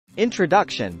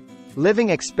Introduction.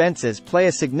 Living expenses play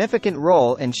a significant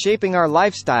role in shaping our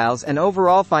lifestyles and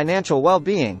overall financial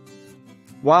well-being.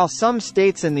 While some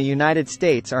states in the United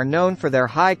States are known for their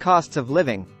high costs of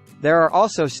living, there are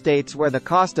also states where the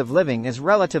cost of living is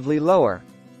relatively lower.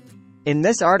 In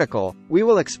this article, we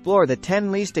will explore the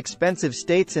 10 least expensive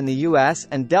states in the U.S.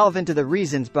 and delve into the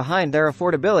reasons behind their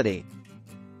affordability.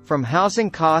 From housing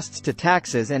costs to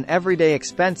taxes and everyday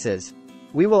expenses,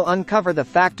 we will uncover the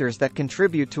factors that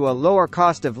contribute to a lower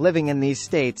cost of living in these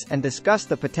states and discuss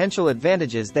the potential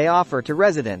advantages they offer to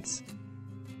residents.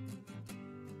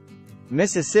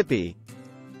 Mississippi.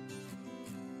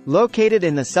 Located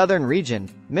in the southern region,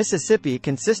 Mississippi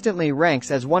consistently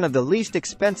ranks as one of the least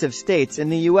expensive states in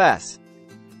the U.S.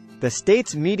 The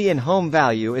state's median home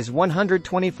value is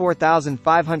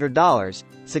 $124,500,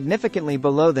 significantly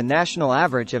below the national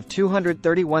average of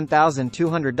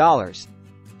 $231,200.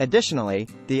 Additionally,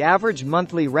 the average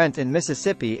monthly rent in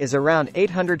Mississippi is around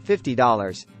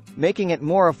 $850, making it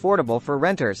more affordable for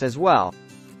renters as well.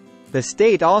 The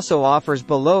state also offers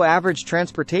below-average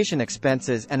transportation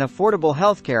expenses and affordable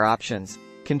healthcare options,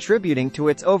 contributing to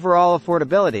its overall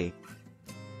affordability.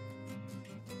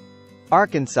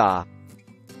 Arkansas.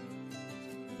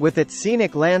 With its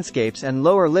scenic landscapes and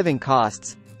lower living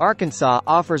costs, Arkansas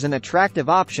offers an attractive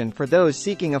option for those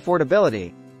seeking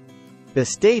affordability. The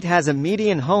state has a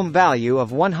median home value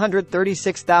of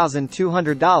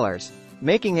 $136,200,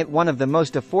 making it one of the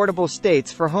most affordable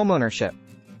states for homeownership.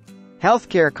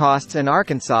 Healthcare costs in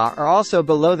Arkansas are also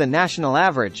below the national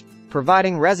average,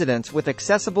 providing residents with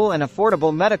accessible and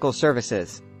affordable medical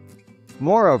services.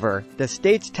 Moreover, the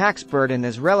state's tax burden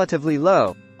is relatively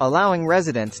low, allowing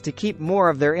residents to keep more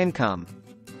of their income.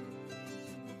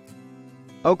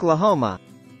 Oklahoma.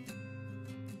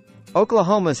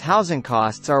 Oklahoma's housing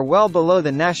costs are well below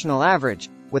the national average,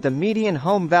 with a median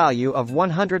home value of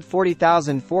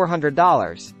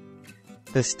 $140,400.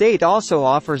 The state also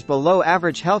offers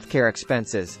below-average healthcare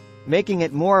expenses, making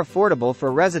it more affordable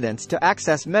for residents to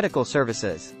access medical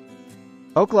services.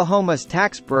 Oklahoma's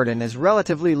tax burden is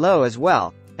relatively low as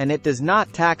well, and it does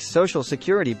not tax Social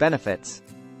Security benefits.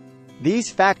 These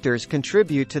factors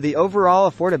contribute to the overall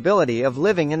affordability of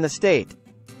living in the state.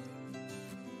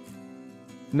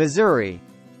 Missouri.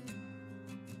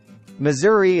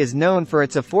 Missouri is known for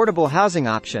its affordable housing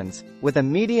options, with a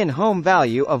median home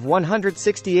value of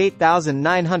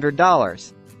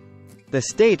 $168,900. The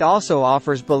state also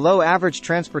offers below-average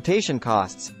transportation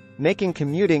costs, making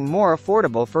commuting more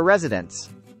affordable for residents.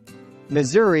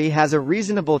 Missouri has a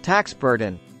reasonable tax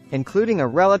burden, including a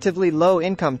relatively low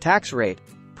income tax rate,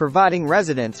 providing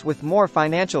residents with more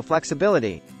financial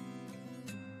flexibility.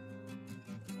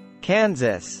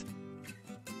 Kansas.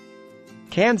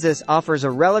 Kansas offers a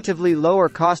relatively lower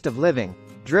cost of living,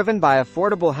 driven by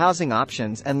affordable housing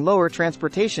options and lower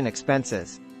transportation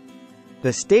expenses.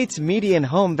 The state's median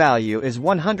home value is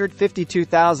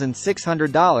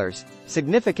 $152,600,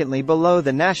 significantly below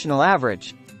the national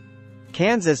average.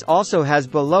 Kansas also has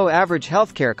below-average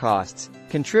healthcare costs,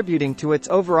 contributing to its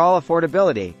overall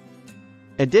affordability.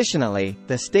 Additionally,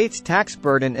 the state's tax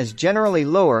burden is generally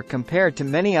lower compared to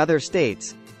many other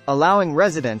states, allowing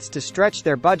residents to stretch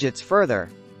their budgets further.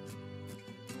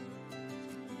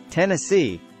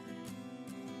 Tennessee.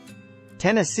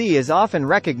 Tennessee is often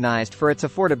recognized for its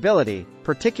affordability,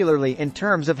 particularly in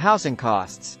terms of housing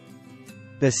costs.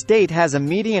 The state has a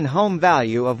median home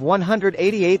value of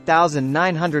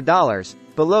 $188,900,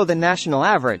 below the national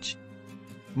average.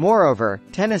 Moreover,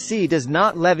 Tennessee does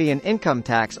not levy an income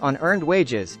tax on earned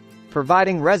wages,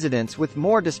 providing residents with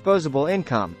more disposable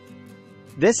income.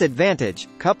 This advantage,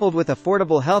 coupled with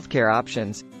affordable healthcare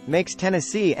options, makes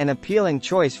Tennessee an appealing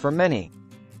choice for many.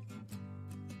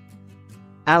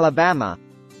 Alabama.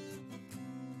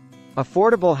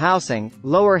 Affordable housing,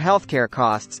 lower healthcare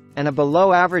costs, and a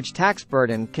below-average tax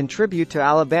burden contribute to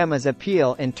Alabama's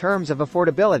appeal in terms of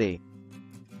affordability.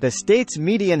 The state's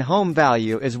median home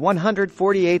value is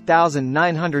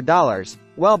 $148,900,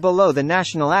 well below the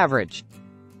national average.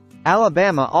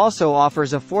 Alabama also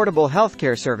offers affordable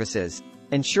healthcare services,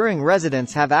 ensuring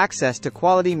residents have access to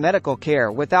quality medical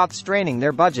care without straining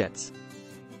their budgets.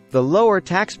 The lower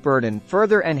tax burden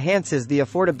further enhances the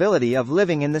affordability of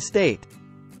living in the state.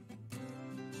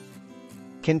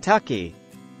 Kentucky.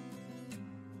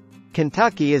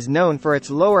 Kentucky is known for its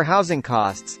lower housing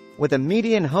costs, with a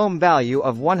median home value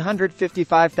of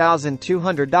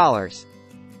 $155,200.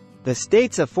 The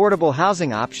state's affordable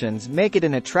housing options make it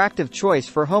an attractive choice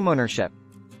for homeownership.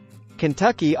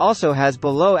 Kentucky also has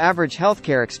below-average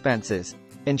healthcare expenses,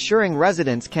 ensuring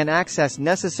residents can access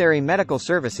necessary medical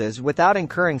services without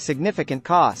incurring significant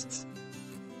costs.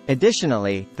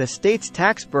 Additionally, the state's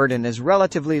tax burden is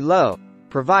relatively low,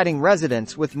 providing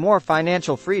residents with more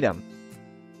financial freedom.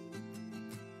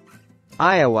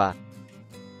 Iowa.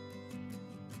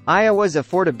 Iowa's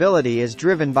affordability is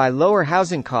driven by lower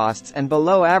housing costs and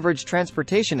below-average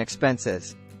transportation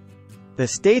expenses. The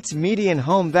state's median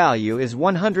home value is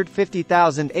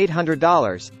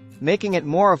 $150,800, making it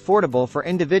more affordable for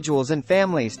individuals and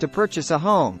families to purchase a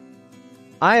home.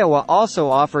 Iowa also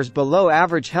offers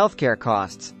below-average healthcare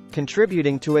costs,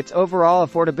 contributing to its overall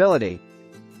affordability.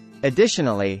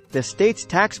 Additionally, the state's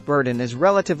tax burden is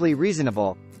relatively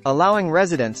reasonable, allowing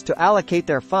residents to allocate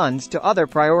their funds to other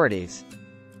priorities.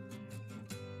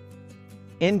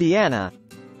 Indiana.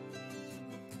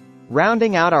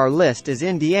 Rounding out our list is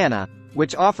Indiana,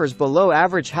 which offers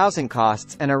below-average housing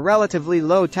costs and a relatively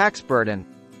low tax burden.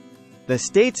 The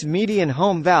state's median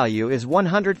home value is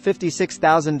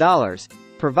 $156,000,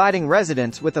 providing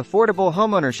residents with affordable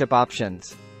homeownership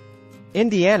options.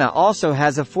 Indiana also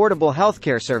has affordable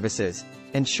healthcare services,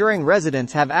 ensuring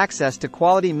residents have access to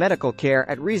quality medical care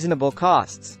at reasonable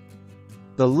costs.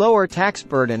 The lower tax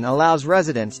burden allows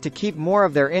residents to keep more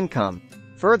of their income,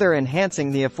 further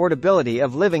enhancing the affordability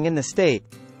of living in the state.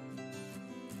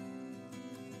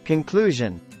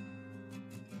 Conclusion.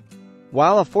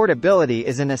 While affordability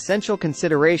is an essential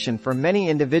consideration for many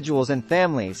individuals and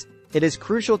families, it is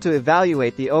crucial to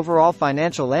evaluate the overall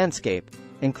financial landscape,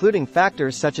 including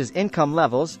factors such as income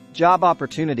levels, job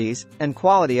opportunities, and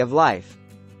quality of life.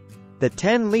 The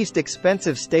 10 least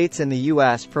expensive states in the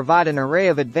U.S. provide an array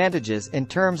of advantages in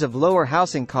terms of lower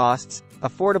housing costs,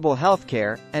 affordable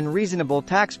healthcare, and reasonable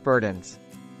tax burdens.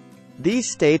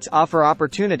 These states offer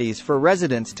opportunities for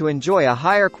residents to enjoy a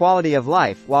higher quality of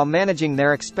life while managing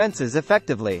their expenses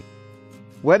effectively.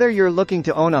 Whether you're looking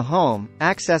to own a home,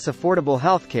 access affordable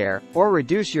healthcare, or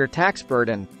reduce your tax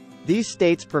burden, these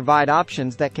states provide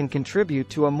options that can contribute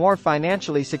to a more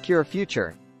financially secure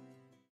future.